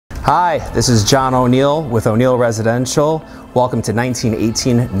Hi, this is John O'Neill with O'Neill Residential. Welcome to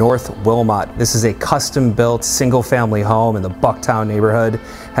 1918 North Wilmot. This is a custom-built single-family home in the Bucktown neighborhood.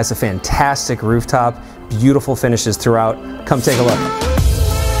 Has a fantastic rooftop, beautiful finishes throughout. Come take a look.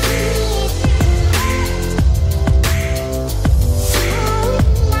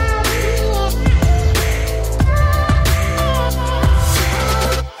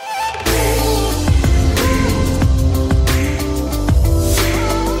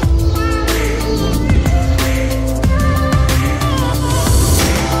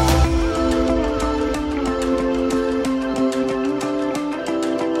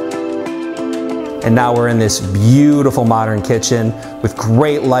 And now we're in this beautiful modern kitchen with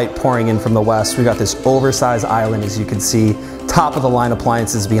great light pouring in from the west. We got this oversized island, as you can see, top of the line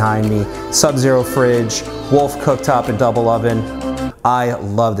appliances behind me, SubZero fridge, Wolf cooktop and double oven. I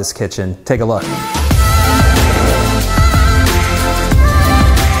love this kitchen. Take a look.